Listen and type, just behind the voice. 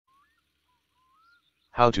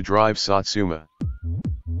How to drive Satsuma.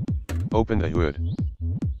 Open the hood.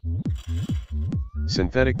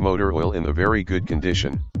 Synthetic motor oil in the very good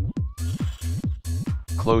condition.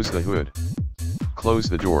 Close the hood. Close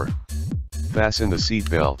the door. Fasten the seat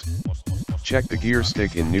belt. Check the gear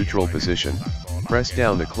stick in neutral position. Press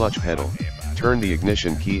down the clutch pedal. Turn the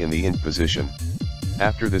ignition key in the INT position.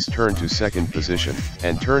 After this, turn to second position,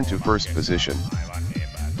 and turn to first position.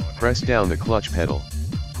 Press down the clutch pedal.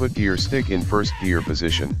 Put gear stick in first gear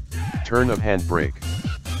position. Turn up handbrake.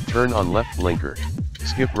 Turn on left blinker.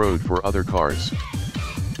 Skip road for other cars.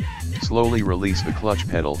 Slowly release the clutch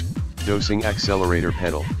pedal, dosing accelerator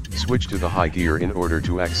pedal. Switch to the high gear in order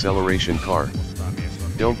to acceleration car.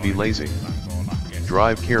 Don't be lazy.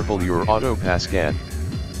 Drive careful your Autopaskan.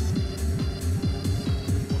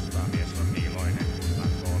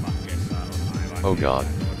 Oh God.